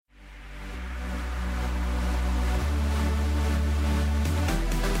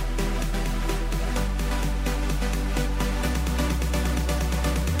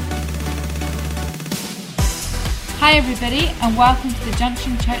Hi everybody, and welcome to the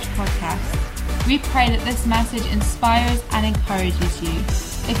Junction Church podcast. We pray that this message inspires and encourages you.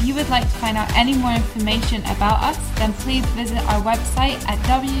 If you would like to find out any more information about us, then please visit our website at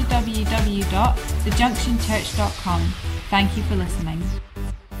www.thejunctionchurch.com. Thank you for listening.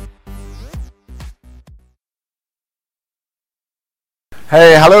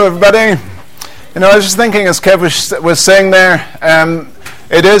 Hey, hello everybody. I was just thinking as Kev was saying there,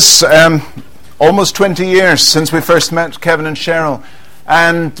 it is almost 20 years since we first met Kevin and Cheryl.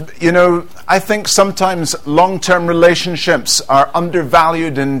 And, I think sometimes long-term relationships are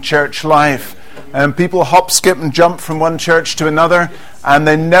undervalued in church life. People hop, skip and jump from one church to another, and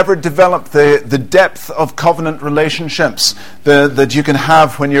they never develop the depth of covenant relationships that you can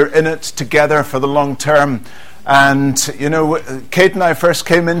have when you're in it together for the long term. And, Kate and I first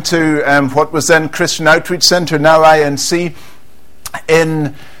came into what was then Christian Outreach Centre, now INC,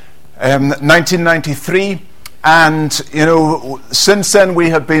 in 1993. And, since then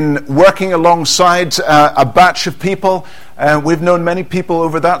we have been working alongside a batch of people. We've known many people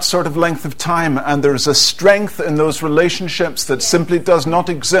over that sort of length of time, and there's a strength in those relationships that simply does not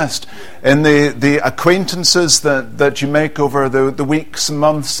exist in the acquaintances that you make over the weeks,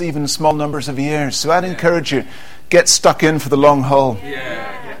 months, even small numbers of years. So I'd encourage you, get stuck in for the long haul.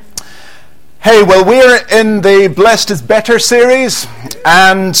 Hey, well, we're in the Blessed is Better series,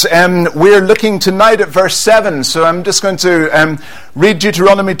 and we're looking tonight at verse 7. So I'm just going to read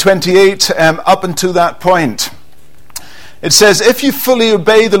Deuteronomy 28 up until that point. It says, "If you fully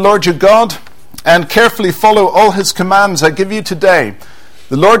obey the Lord your God and carefully follow all his commands I give you today,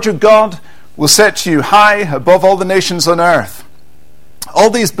 the Lord your God will set you high above all the nations on earth. All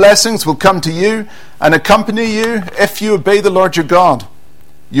these blessings will come to you and accompany you if you obey the Lord your God.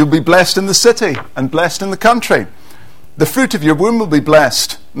 You'll be blessed in the city and blessed in the country. The fruit of your womb will be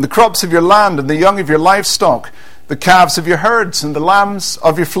blessed, and the crops of your land and the young of your livestock, the calves of your herds and the lambs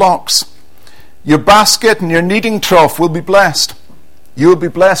of your flocks. Your basket and your kneading trough will be blessed. You will be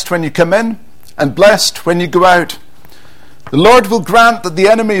blessed when you come in and blessed when you go out. The Lord will grant that the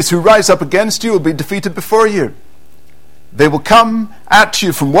enemies who rise up against you will be defeated before you. They will come at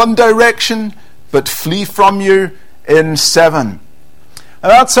you from one direction, but flee from you in seven."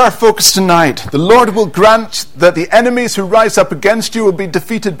 And that's our focus tonight. The Lord will grant that the enemies who rise up against you will be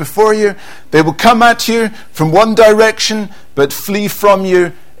defeated before you. They will come at you from one direction, but flee from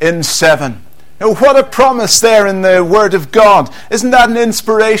you in seven. Now, what a promise there in the Word of God. Isn't that an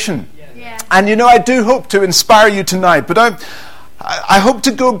inspiration? Yeah. And I do hope to inspire you tonight, but I hope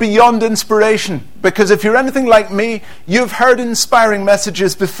to go beyond inspiration, because if you're anything like me, you've heard inspiring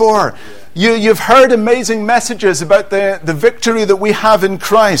messages before. You've heard amazing messages about the victory that we have in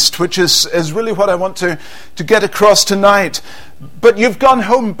Christ, which is really what I want to get across tonight. But you've gone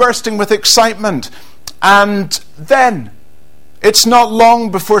home bursting with excitement, and then it's not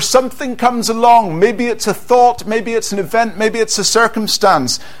long before something comes along. Maybe it's a thought, maybe it's an event, maybe it's a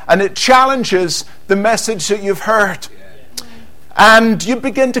circumstance, and it challenges the message that you've heard. And you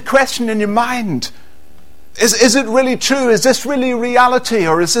begin to question in your mind, is it really true? Is this really reality?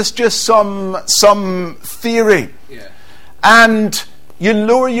 Or is this just some theory? Yeah. And you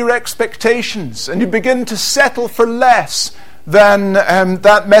lower your expectations and you begin to settle for less than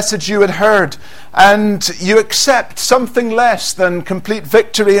that message you had heard. And you accept something less than complete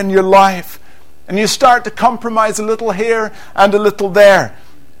victory in your life. And you start to compromise a little here and a little there.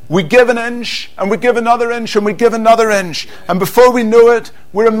 We give an inch, and we give another inch, and we give another inch. And before we know it,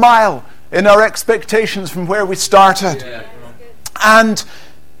 we're a mile in our expectations from where we started. Yeah. And,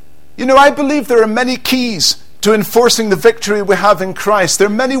 I believe there are many keys to enforcing the victory we have in Christ. There are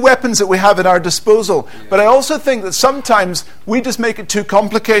many weapons that we have at our disposal. Yeah. But I also think that sometimes we just make it too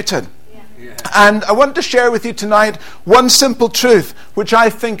complicated. Yeah. And I want to share with you tonight one simple truth, which I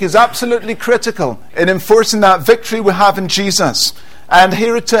think is absolutely critical in enforcing that victory we have in Jesus. And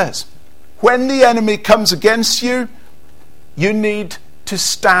here it is. When the enemy comes against you, you need to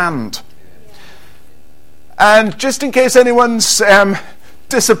stand. And just in case anyone's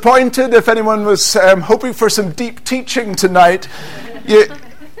disappointed, if anyone was hoping for some deep teaching tonight, the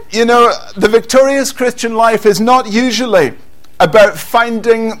victorious Christian life is not usually about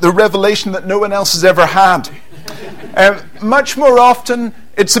finding the revelation that no one else has ever had. Much more often,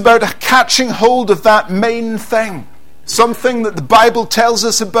 it's about catching hold of that main thing. Something that the Bible tells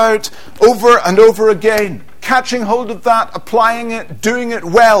us about over and over again. Catching hold of that, applying it, doing it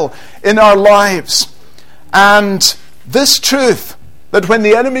well in our lives. And this truth, that when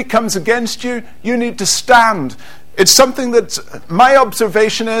the enemy comes against you, you need to stand. It's something that my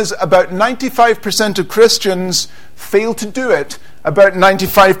observation is about 95% of Christians fail to do it about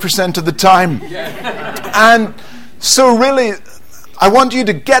 95% of the time. Yeah. And So really, I want you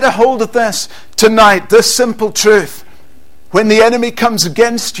to get a hold of this tonight, this simple truth. When the enemy comes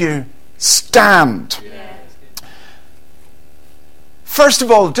against you, stand. Yeah. First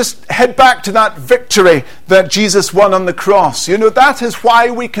of all, just head back to that victory that Jesus won on the cross. You know, that is why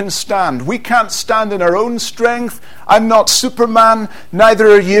we can stand. We can't stand in our own strength. I'm not Superman, neither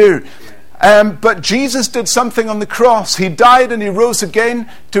are you. But Jesus did something on the cross. He died and he rose again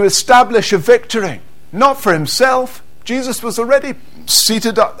to establish a victory. Not for himself. Jesus was already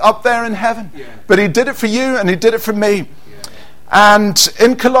seated up there in heaven. Yeah. But he did it for you and he did it for me. And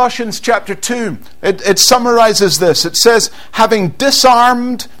in Colossians chapter 2, it summarizes this. It says, having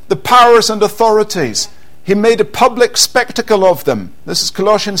disarmed the powers and authorities, he made a public spectacle of them. This is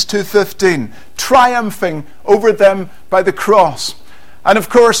Colossians 2:15, triumphing over them by the cross. And of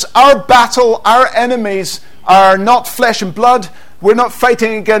course, our battle, our enemies are not flesh and blood. We're not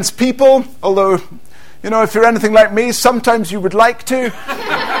fighting against people, although, you know, if you're anything like me, sometimes you would like to.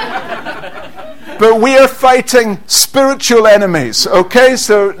 But we are fighting spiritual enemies, okay?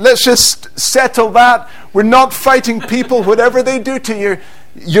 So let's just settle that. We're not fighting people. Whatever they do to you,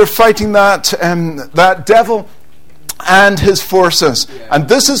 you're fighting that devil and his forces. Yeah. And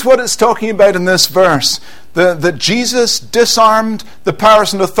this is what it's talking about in this verse, that Jesus disarmed the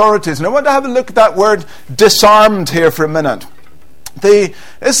powers and authorities. And I want to have a look at that word disarmed here for a minute.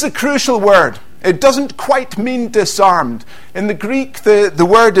 It's a crucial word. It doesn't quite mean disarmed. In the Greek, the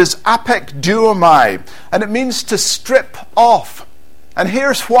word is apekduomai, and it means to strip off. And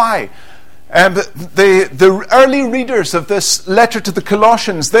here's why. The early readers of this letter to the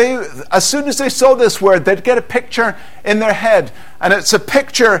Colossians, as soon as they saw this word, they'd get a picture in their head. And it's a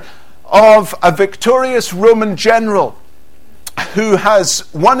picture of a victorious Roman general who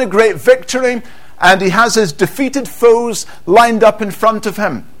has won a great victory, and he has his defeated foes lined up in front of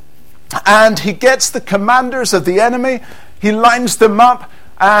him. And he gets the commanders of the enemy, he lines them up,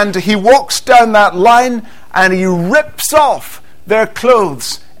 and he walks down that line, and he rips off their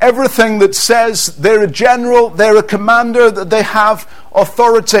clothes. Everything that says they're a general, they're a commander, that they have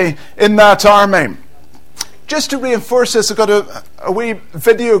authority in that army. Just to reinforce this, I've got a wee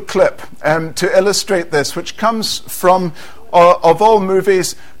video clip to illustrate this, which comes from, of all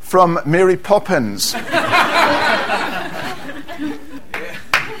movies, from Mary Poppins.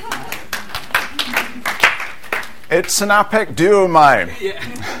 It's an apekduomai. Yeah.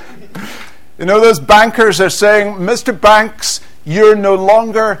 You know, those bankers are saying, Mr. Banks, you're no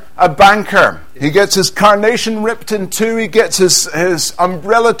longer a banker. He gets his carnation ripped in two. He gets his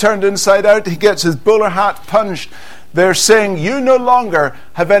umbrella turned inside out. He gets his bowler hat punched. They're saying, you no longer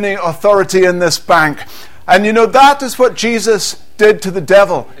have any authority in this bank. And you know, that is what Jesus did to the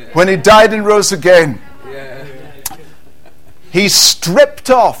devil when he died and rose again. Yeah. He stripped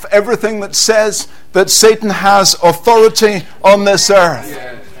off everything that says that Satan has authority on this earth.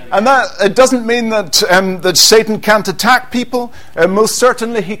 Yeah. And that it doesn't mean that that Satan can't attack people. Most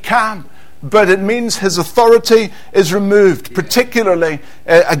certainly he can. But it means his authority is removed, particularly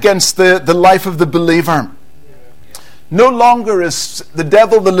against the life of the believer. No longer is the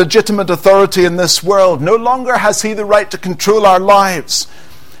devil the legitimate authority in this world. No longer has he the right to control our lives.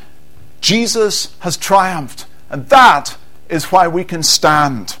 Jesus has triumphed. And that is why we can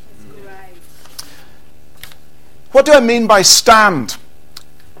stand. What do I mean by stand?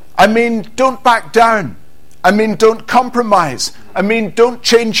 I mean, don't back down. I mean, don't compromise. I mean, don't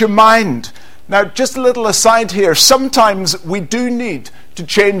change your mind. Now, just a little aside here. Sometimes we do need to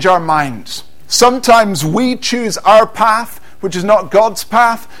change our minds. Sometimes we choose our path, which is not God's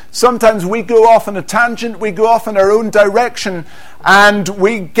path. Sometimes we go off on a tangent. We go off in our own direction. And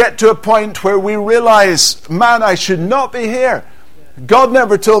we get to a point where we realize, man, I should not be here. God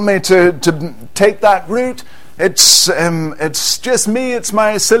never told me to take that route. It's just me, it's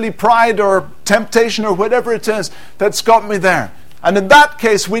my silly pride or temptation or whatever it is that's got me there. And in that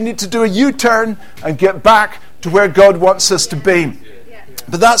case, we need to do a U-turn and get back to where God wants us to be.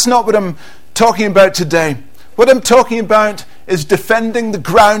 But that's not what I'm talking about today. What I'm talking about is defending the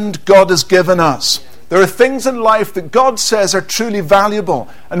ground God has given us. There are things in life that God says are truly valuable.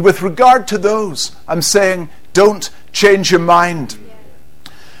 And with regard to those, I'm saying, don't change your mind.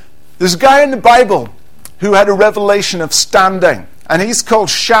 There's a guy in the Bible who had a revelation of standing, and he's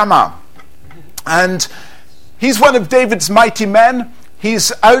called Shammah. And he's one of David's mighty men.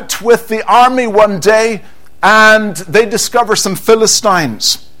 He's out with the army one day, and they discover some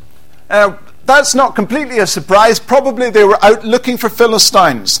Philistines. That's not completely a surprise. Probably they were out looking for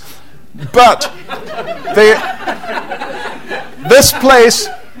Philistines. But this place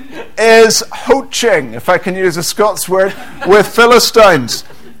is hoaching, if I can use a Scots word, with Philistines.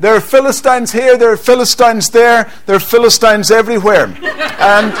 There are Philistines here, there are Philistines there, there are Philistines everywhere.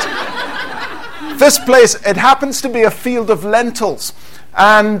 And this place, it happens to be a field of lentils.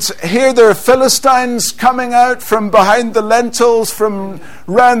 And here there are Philistines coming out from behind the lentils, from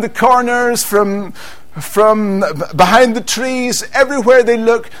round the corners, from behind the trees. Everywhere they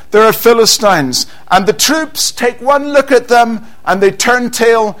look, there are Philistines. And the troops take one look at them and they turn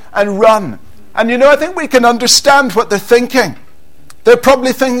tail and run. And I think we can understand what they're thinking. They're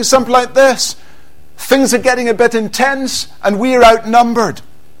probably thinking something like this: things are getting a bit intense and we're outnumbered.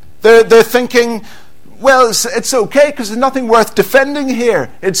 They're thinking, well, it's okay because there's nothing worth defending here.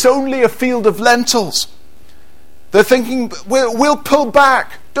 It's only a field of lentils. They're thinking, we'll pull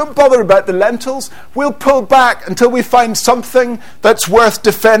back. Don't bother about the lentils. We'll pull back until we find something that's worth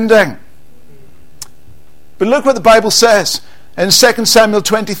defending. But look what the Bible says in 2 Samuel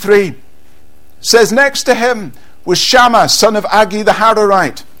 23. It says, next to him was Shammah, son of Agi the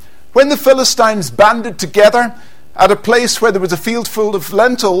Hararite. When the Philistines banded together at a place where there was a field full of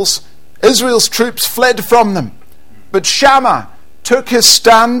lentils, Israel's troops fled from them. But Shammah took his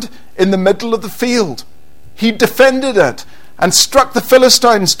stand in the middle of the field. He defended it and struck the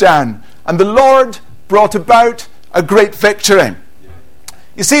Philistines down, and the Lord brought about a great victory.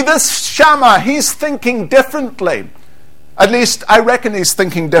 You see, this Shammah, he's thinking differently. At least I reckon he's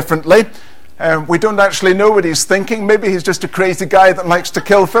thinking differently. We don't actually know what he's thinking. Maybe he's just a crazy guy that likes to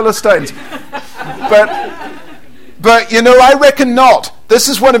kill Philistines. But I reckon not. This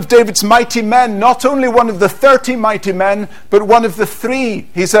is one of David's mighty men, not only one of the 30 mighty men, but one of the 3.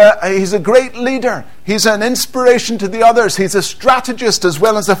 He's a great leader. He's an inspiration to the others. He's a strategist as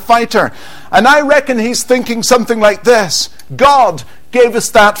well as a fighter. And I reckon he's thinking something like this: God gave us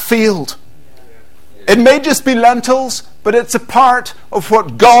that field. It may just be lentils, but it's a part of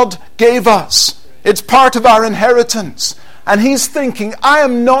what God gave us. It's part of our inheritance. And he's thinking, I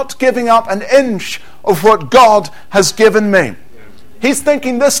am not giving up an inch of what God has given me. He's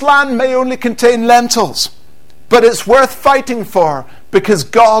thinking, this land may only contain lentils, but it's worth fighting for because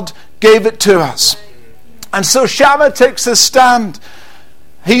God gave it to us. And so Shammah takes his stand.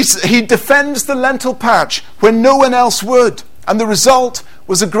 He defends the lentil patch when no one else would. And the result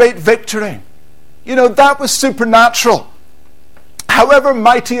was a great victory. That was supernatural. However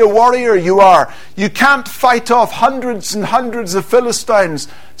mighty a warrior you are, you can't fight off hundreds and hundreds of Philistines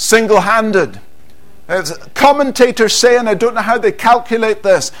single-handed. Commentators say, and I don't know how they calculate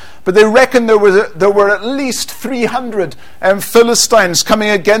this, but they reckon there were at least 300 Philistines coming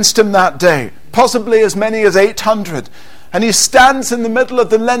against him that day, possibly as many as 800. And he stands in the middle of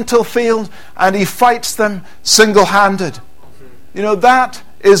the lentil field and he fights them single-handed. That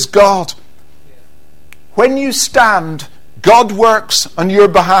is God. When you stand, God works on your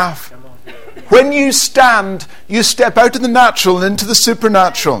behalf. When you stand, you step out of the natural and into the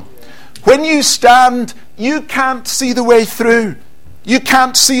supernatural. When you stand, you can't see the way through. You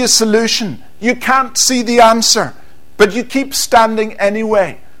can't see a solution. You can't see the answer. But you keep standing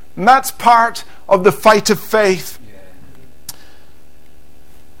anyway. And that's part of the fight of faith.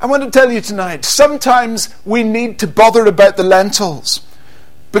 I want to tell you tonight, sometimes we need to bother about the lentils.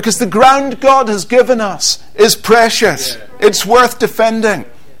 Because the ground God has given us is precious. It's worth defending.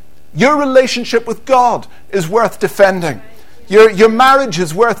 Your relationship with God is worth defending. Your marriage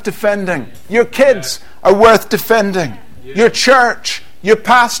is worth defending. Your kids are worth defending. Your church, your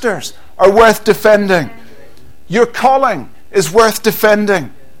pastors are worth defending. Your calling is worth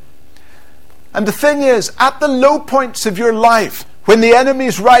defending. And the thing is, at the low points of your life, when the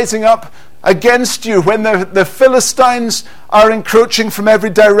enemy's rising up against you, when the Philistines are encroaching from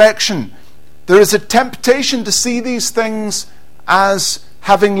every direction, there is a temptation to see these things as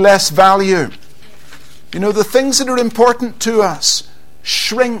having less value. The things that are important to us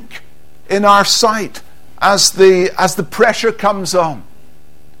shrink in our sight as the pressure comes on.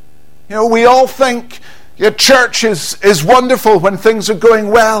 We all think your church is wonderful when things are going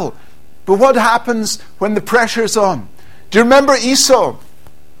well. But what happens when the pressure's on? Do you remember Esau?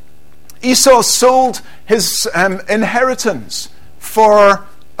 Esau sold his inheritance for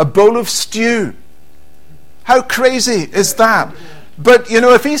a bowl of stew. How crazy is that? But,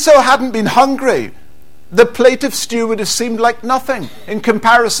 if Esau hadn't been hungry, the plate of stew would have seemed like nothing in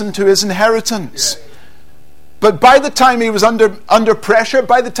comparison to his inheritance. But by the time he was under pressure,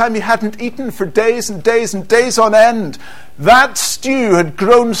 by the time he hadn't eaten for days and days and days on end, that stew had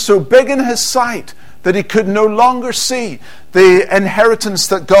grown so big in his sight that he could no longer see the inheritance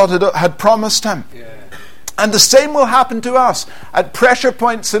that God had promised him. And the same will happen to us at pressure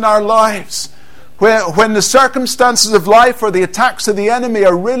points in our lives. When the circumstances of life or the attacks of the enemy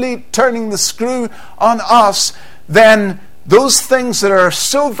are really turning the screw on us, then those things that are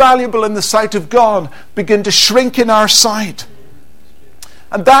so valuable in the sight of God begin to shrink in our sight.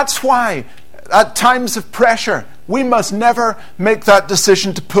 And that's why, at times of pressure, we must never make that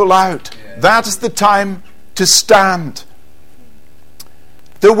decision to pull out. That is the time to stand.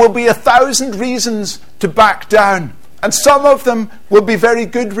 There will be 1,000 reasons to back down, and some of them will be very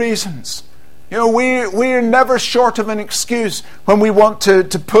good reasons. You know, we're never short of an excuse when we want to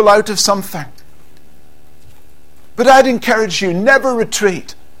pull out of something. But I'd encourage you, never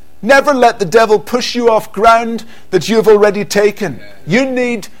retreat. Never let the devil push you off ground that you've already taken. You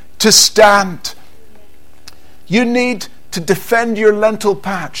need to stand. You need to defend your lentil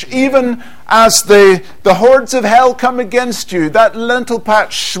patch. Even as the hordes of hell come against you, that lentil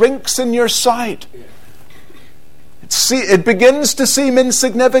patch shrinks in your sight. It begins to seem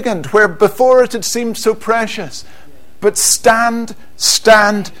insignificant, where before it had seemed so precious. But stand,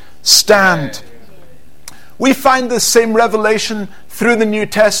 stand, stand. We find this same revelation through the New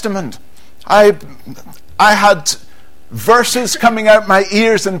Testament. I had verses coming out my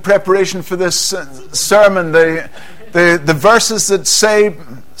ears in preparation for this sermon. The verses that say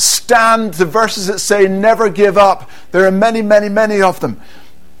stand, the verses that say never give up. There are many, many, many of them.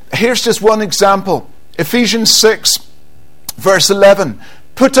 Here's just one example. Ephesians 6, verse 11.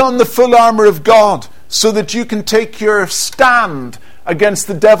 Put on the full armour of God so that you can take your stand against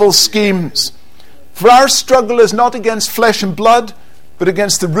the devil's schemes. For our struggle is not against flesh and blood, but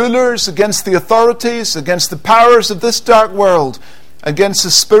against the rulers, against the authorities, against the powers of this dark world, against the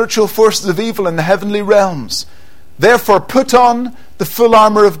spiritual forces of evil in the heavenly realms. Therefore put on the full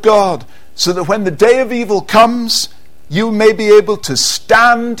armour of God, so that when the day of evil comes, you may be able to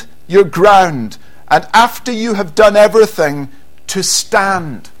stand your ground, and after you have done everything, to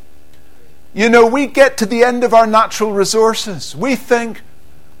stand. You know, we get to the end of our natural resources. We think,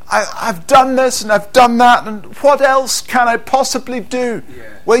 I've done this and I've done that, and what else can I possibly do? Yeah.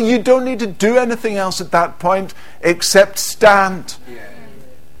 Well, you don't need to do anything else at that point except stand. Yeah.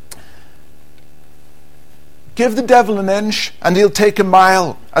 Give the devil an inch and he'll take a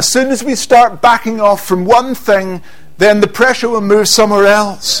mile. As soon as we start backing off from one thing, then the pressure will move somewhere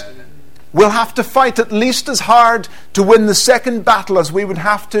else. Yeah. We'll have to fight at least as hard to win the second battle as we would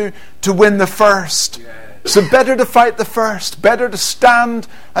have to win the first. Yeah. So better to fight the first, better to stand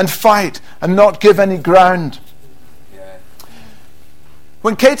and fight and not give any ground. Yeah.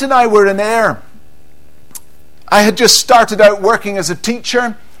 When Kate and I were in Ayr, I had just started out working as a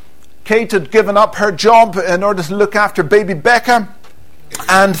teacher. Kate had given up her job in order to look after baby Becca,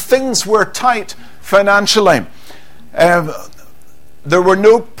 and things were tight financially. There were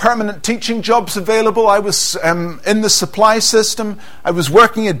no permanent teaching jobs available. I was in the supply system. I was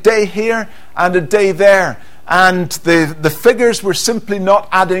working a day here and a day there. And the figures were simply not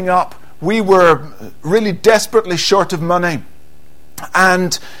adding up. We were really desperately short of money.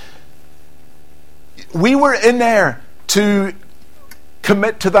 And we were in there to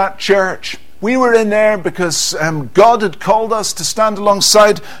commit to that church. We were in there because God had called us to stand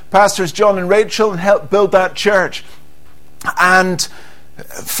alongside Pastors John and Rachel and help build that church. And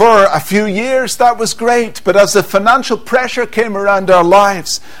for a few years that was great, but as the financial pressure came around our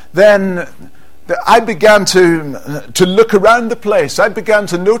lives, then I began to look around the place. I began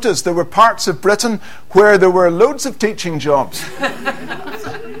to notice there were parts of Britain where there were loads of teaching jobs.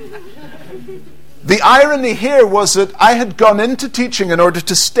 The irony here was that I had gone into teaching in order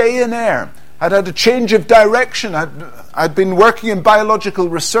to stay in Ayr. I'd had a change of direction. I'd been working in biological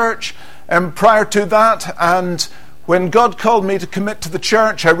research prior to that, and when God called me to commit to the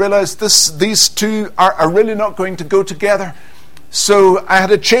church, I realized these two are really not going to go together. So I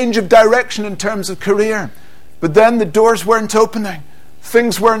had a change of direction in terms of career. But then the doors weren't opening.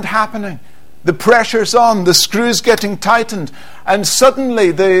 Things weren't happening. The pressure's on. The screw's getting tightened. And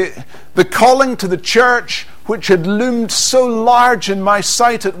suddenly the calling to the church, which had loomed so large in my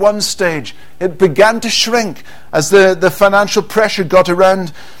sight at one stage, it began to shrink as the financial pressure got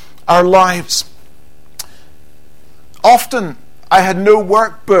around our lives. Often I had no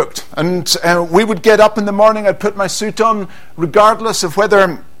work booked, and we would get up in the morning. I'd put my suit on regardless of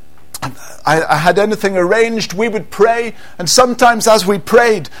whether I had anything arranged. We would pray, and sometimes as we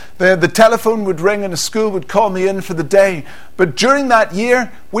prayed, the telephone would ring and a school would call me in for the day. But during that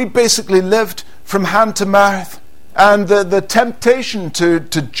year, we basically lived from hand to mouth, and the temptation to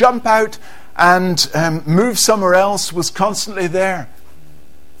jump out and move somewhere else was constantly there.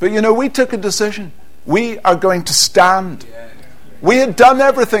 But you know, we took a decision. We are going to stand. We had done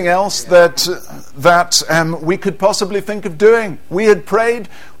everything else that we could possibly think of doing. We had prayed.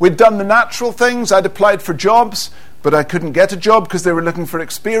 We'd done the natural things. I'd applied for jobs, but I couldn't get a job because they were looking for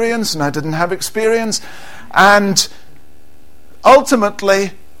experience, and I didn't have experience. And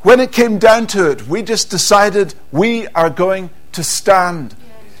ultimately, when it came down to it, we just decided we are going to stand.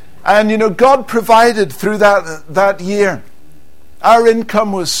 And God provided through that year. Our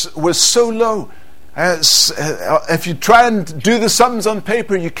income was so low. If you try and do the sums on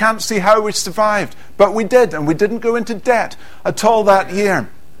paper, you can't see how we survived. But we did, and we didn't go into debt at all that year.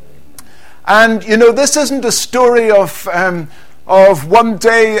 And this isn't a story of one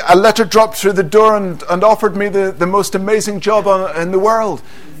day a letter dropped through the door and offered me the most amazing job in the world.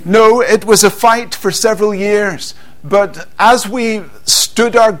 No, it was a fight for several years. But as we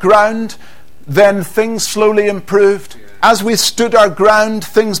stood our ground, then things slowly improved. As we stood our ground,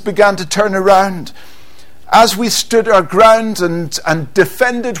 things began to turn around. As we stood our ground and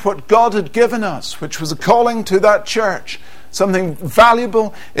defended what God had given us, which was a calling to that church, something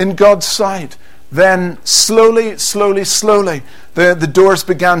valuable in God's sight, then slowly, the doors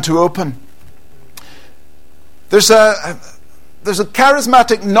began to open. There's a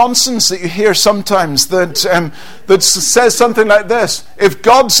charismatic nonsense that you hear sometimes that says something like this: if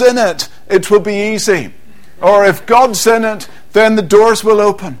God's in it, it will be easy. Or if God's in it, then the doors will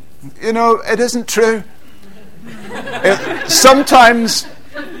open. It isn't true. Sometimes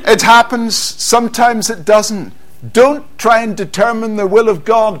it happens, sometimes it doesn't. Don't try and determine the will of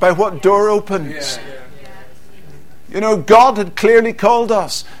God by what door opens. God had clearly called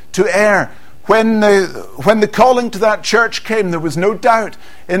us to err. When the calling to that church came, there was no doubt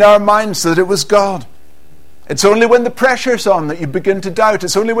in our minds that it was God. It's only when the pressure's on that you begin to doubt.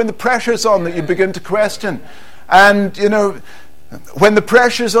 It's only when the pressure's on that you begin to question. And, when the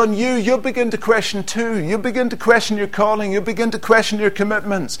pressure's on you, you'll begin to question too. You'll begin to question your calling. You'll begin to question your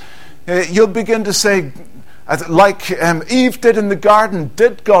commitments. You'll begin to say, like Eve did in the garden,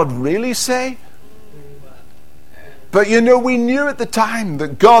 did God really say? But we knew at the time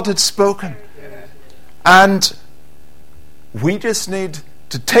that God had spoken. And we just need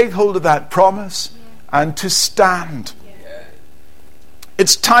to take hold of that promise and to stand.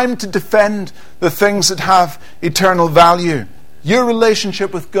 It's time to defend the things that have eternal value. Your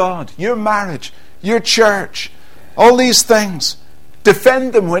relationship with God, your marriage, your church, all these things.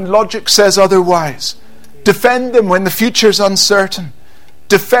 Defend them when logic says otherwise. Defend them when the future's uncertain.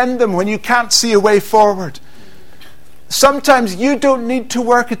 Defend them when you can't see a way forward. Sometimes you don't need to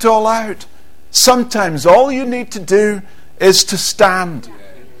work it all out. Sometimes all you need to do is to stand.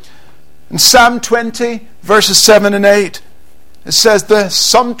 In Psalm 20, verses 7 and 8, it says this: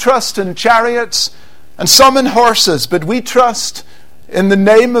 some trust in chariots and some in horses, but we trust in the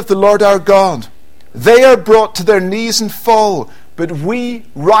name of the Lord our God. They are brought to their knees and fall, but we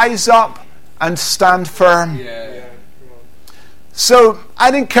rise up and stand firm. So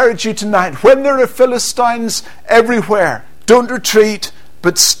I'd encourage you tonight, when there are Philistines everywhere, don't retreat,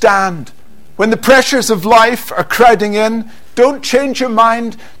 but stand. When the pressures of life are crowding in, don't change your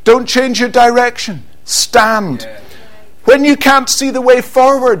mind, don't change your direction. Stand. When you can't see the way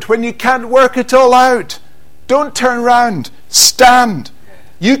forward, when you can't work it all out, don't turn round. Stand.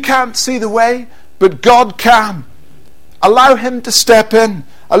 You can't see the way, but God can. Allow Him to step in.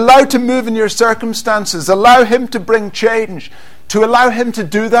 Allow to move in your circumstances. Allow Him to bring change. To allow Him to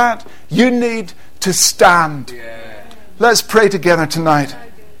do that, you need to stand. Let's pray together tonight.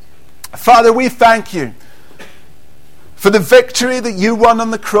 Father, we thank You for the victory that You won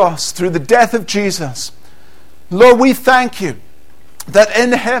on the cross through the death of Jesus. Lord, we thank You that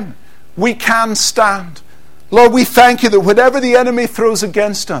in Him we can stand. Lord, we thank You that whatever the enemy throws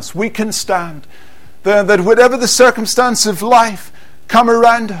against us, we can stand. That whatever the circumstances of life come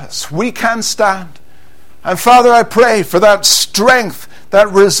around us, we can stand. And Father, I pray for that strength, that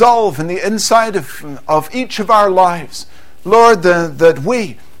resolve in the inside of each of our lives. Lord, that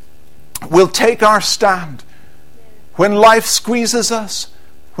we will take our stand. When life squeezes us,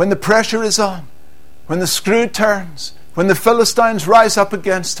 when the pressure is on, when the screw turns, when the Philistines rise up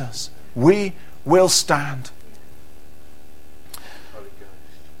against us, we will stand.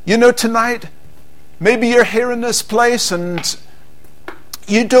 Tonight, maybe you're here in this place and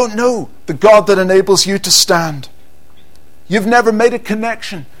you don't know the God that enables you to stand. You've never made a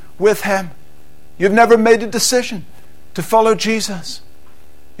connection with Him. You've never made a decision to follow Jesus.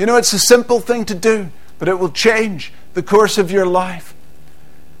 It's a simple thing to do, but it will change the course of your life.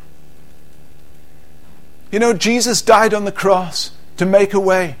 Jesus died on the cross to make a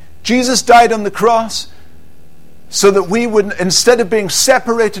way. Jesus died on the cross so that we would, instead of being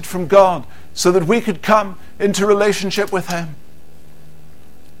separated from God, so that we could come into relationship with Him.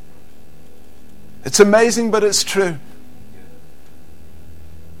 It's amazing, but it's true.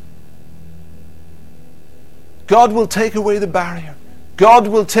 God will take away the barrier. God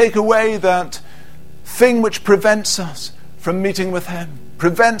will take away that thing which prevents us from meeting with him,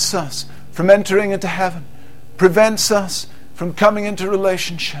 prevents us from entering into heaven, prevents us from coming into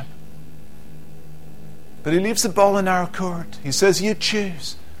relationship. But he leaves the ball in our court. He says, you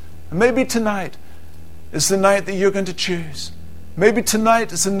choose. And maybe tonight is the night that you're going to choose. Maybe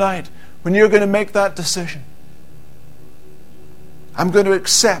tonight is the night when you're going to make that decision. I'm going to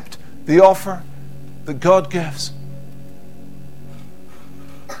accept the offer that God gives.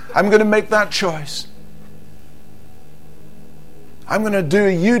 I'm going to make that choice. I'm going to do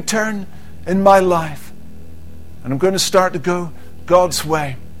a U-turn in my life. And I'm going to start to go God's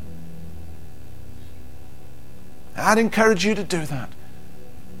way. I'd encourage you to do that.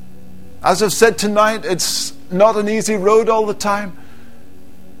 As I've said tonight, it's not an easy road all the time.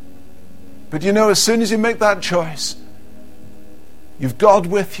 But you know, as soon as you make that choice, you've God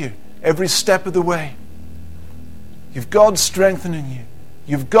with you every step of the way. You've God strengthening you.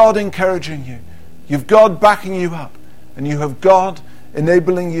 You've God encouraging you. You've God backing you up. And you have God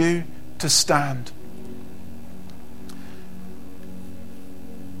enabling you to stand.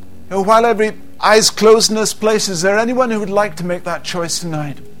 You know, while every eye's closed in this place, is there anyone who would like to make that choice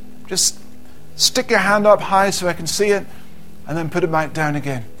tonight? Just stick your hand up high so I can see it, and then put it back down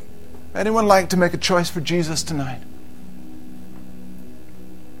again. Anyone like to make a choice for Jesus tonight?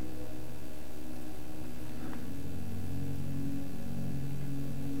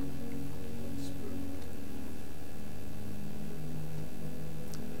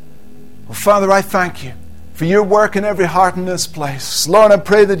 Well, Father, I thank you for your work in every heart in this place. Lord, I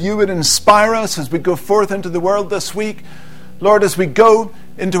pray that you would inspire us as we go forth into the world this week. Lord, as we go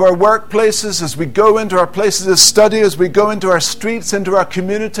into our workplaces, as we go into our places of study, as we go into our streets, into our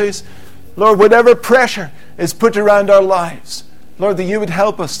communities, Lord, whatever pressure is put around our lives, Lord, that you would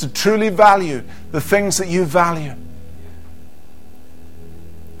help us to truly value the things that you value.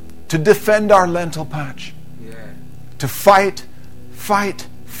 To defend our lentil patch. Yeah. To fight,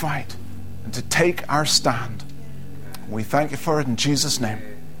 and to take our stand. We thank you for it in Jesus' name.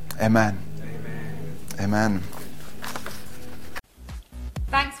 Amen. Amen.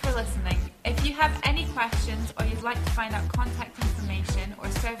 Thanks for listening. If you have any questions or you'd like to find out contact information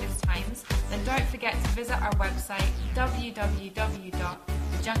or service times, then don't forget to visit our website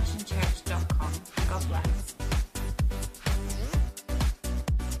www.thejunctionchurch.com. God bless.